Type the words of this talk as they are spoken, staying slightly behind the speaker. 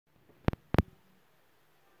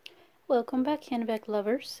Welcome back, handbag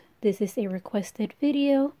lovers. This is a requested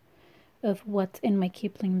video of what's in my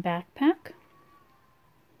Kipling backpack.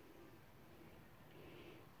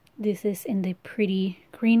 This is in the pretty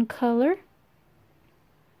green color.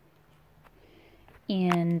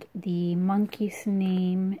 And the monkey's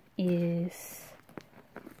name is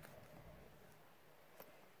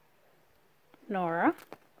Nora.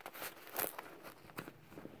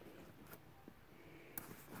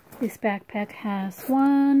 This backpack has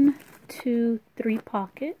 1, 2, 3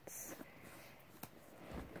 pockets,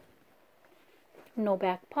 no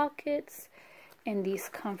back pockets, and these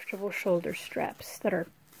comfortable shoulder straps that are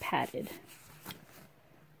padded.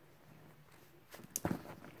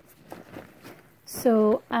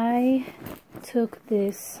 So I took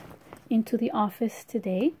this into the office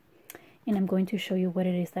today, and I'm going to show you what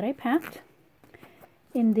it is that I packed.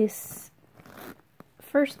 In this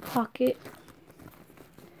first pocket,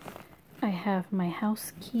 I have my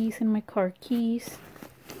house keys and my car keys.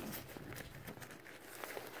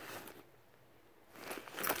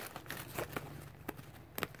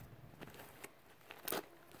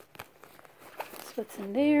 That's what's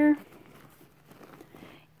in there.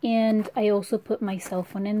 And I also put my cell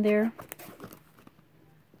phone in there.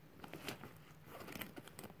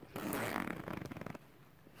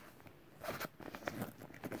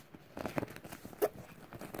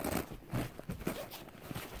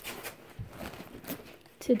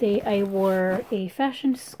 Today I wore a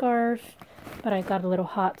fashion scarf, but I got a little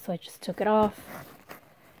hot, so I just took it off.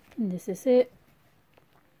 And this is it.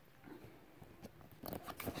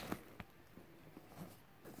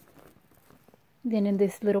 Then in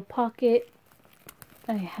this little pocket,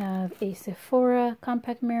 I have a Sephora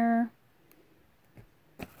compact mirror,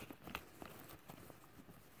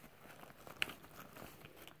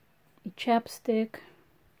 a chapstick,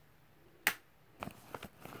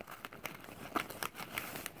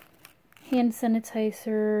 hand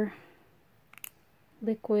sanitizer,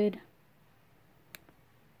 liquid,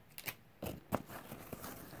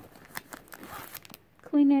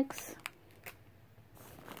 Kleenex,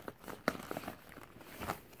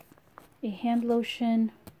 a hand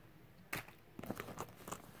lotion,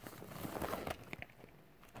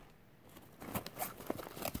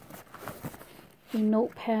 a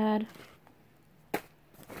notepad,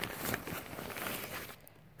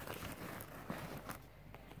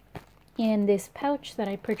 and this pouch that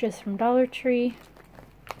I purchased from Dollar Tree.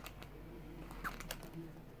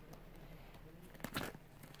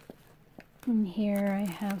 And here I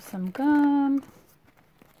have some gum,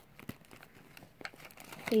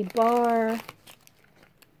 a bar,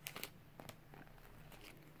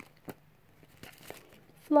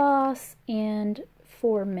 floss, and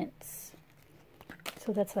 4 mints.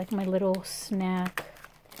 So that's like my little snack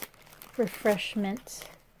refreshment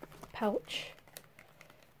pouch.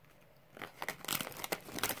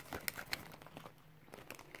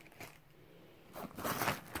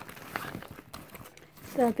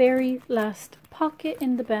 The very last pocket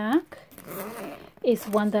in the back is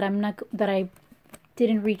one that I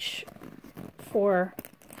didn't reach for,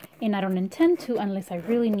 and I don't intend to unless I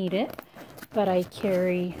really need it, but I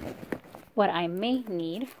carry what I may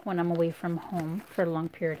need when I'm away from home for a long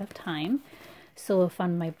period of time. So if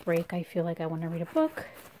on my break I feel like I want to read a book,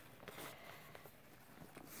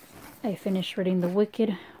 I finished reading The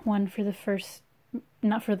Wicked one for the first,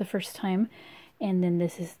 not for the first time, and then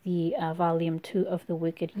this is the volume 2 of The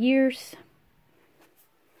Wicked Years.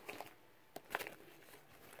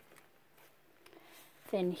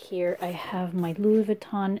 Then here I have my Louis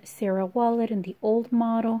Vuitton Sarah wallet in the old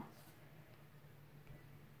model.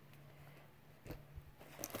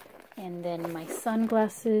 And then my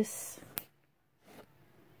sunglasses.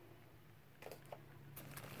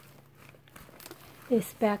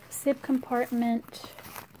 This back zip compartment.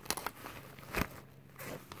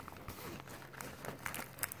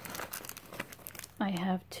 I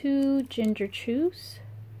have 2 ginger chews.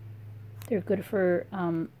 They're good for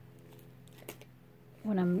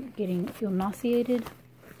when I'm feel nauseated.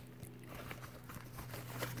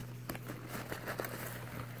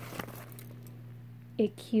 A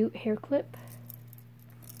cute hair clip.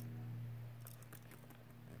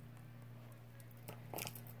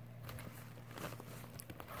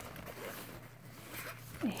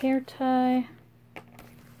 A hair tie.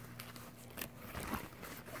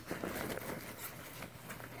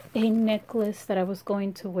 A necklace that I was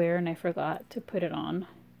going to wear and I forgot to put it on.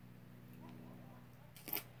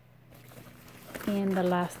 And the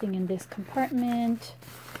last thing in this compartment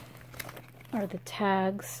are the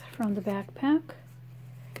tags from the backpack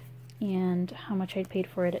and how much I paid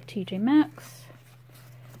for it at TJ Maxx,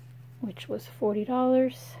 which was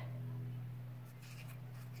 $40.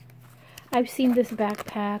 I've seen this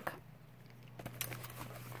backpack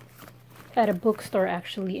at a bookstore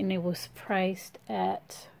actually, and it was priced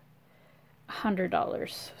at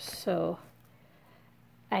 $100, so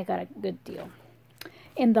I got a good deal.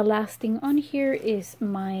 And the last thing on here is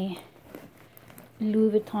my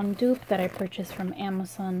Louis Vuitton dupe that I purchased from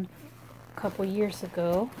Amazon a couple years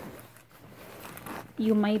ago.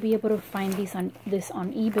 You might be able to find this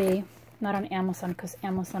on eBay, not on Amazon, because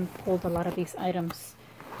Amazon pulled a lot of these items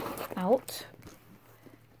out.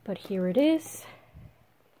 But here it is.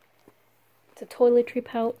 It's a toiletry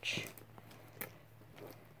pouch.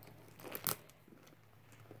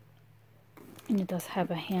 And it does have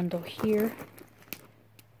a handle here.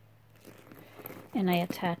 And I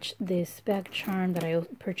attached this bag charm that I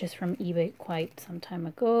purchased from eBay quite some time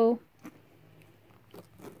ago.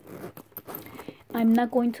 I'm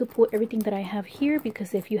not going to put everything that I have here,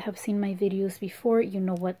 because if you have seen my videos before, you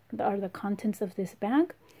know what are the contents of this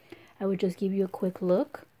bag. I would just give you a quick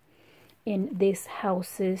look. And this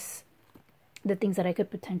houses the things that I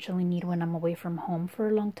could potentially need when I'm away from home for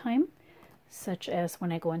a long time, such as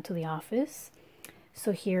when I go into the office.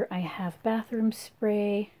 So here I have bathroom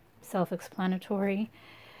spray, self-explanatory.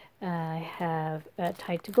 I have a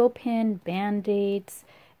Tide to Go pin, Band-Aids,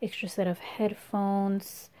 extra set of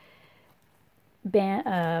headphones,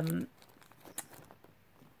 a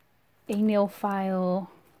nail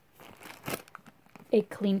file, a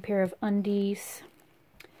clean pair of undies,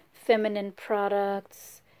 feminine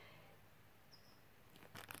products,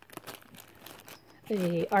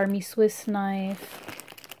 a Army Swiss knife,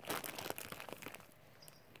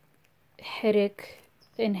 headache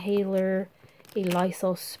inhaler, a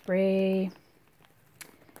Lysol spray,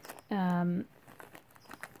 an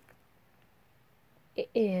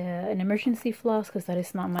emergency floss, because that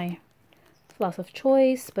is not my floss of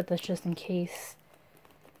choice, but that's just in case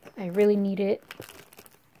I really need it.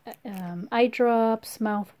 Eye drops,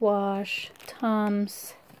 mouthwash,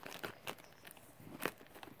 Tums,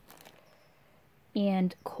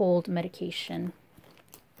 and cold medication.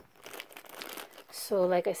 So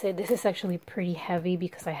like I said, this is actually pretty heavy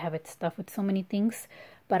because I have it stuffed with so many things,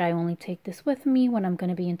 but I only take this with me when I'm going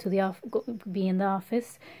to be in the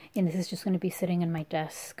office, and this is just going to be sitting in my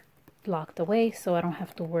desk locked away, so I don't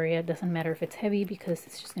have to worry. It doesn't matter if it's heavy because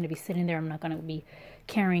it's just going to be sitting there. I'm not going to be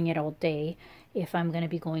carrying it all day. If I'm going to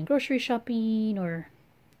be going grocery shopping or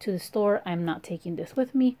to the store, I'm not taking this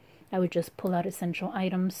with me. I would just pull out essential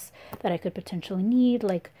items that I could potentially need,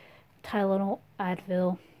 like Tylenol,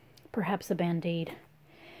 Advil, perhaps a Band-Aid.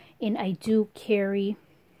 And I do carry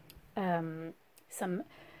some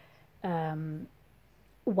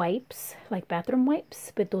wipes, like bathroom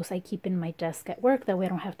wipes, but those I keep in my desk at work. That way I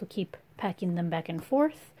don't have to keep packing them back and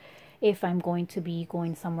forth if I'm going to be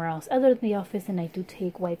going somewhere else other than the office. And I do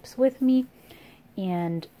take wipes with me,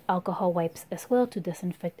 and alcohol wipes as well, to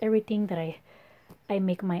disinfect everything that I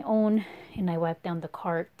make my own, and I wipe down the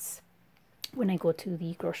carts when I go to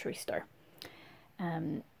the grocery store.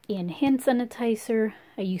 In hand sanitizer,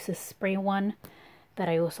 I use a spray one that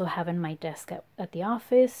I also have in my desk at the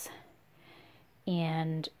office.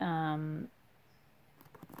 And I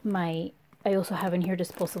also have in here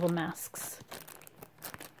disposable masks.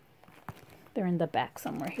 They're in the back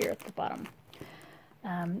somewhere here at the bottom.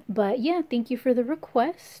 But yeah, thank you for the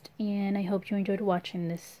request, and I hope you enjoyed watching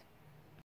this.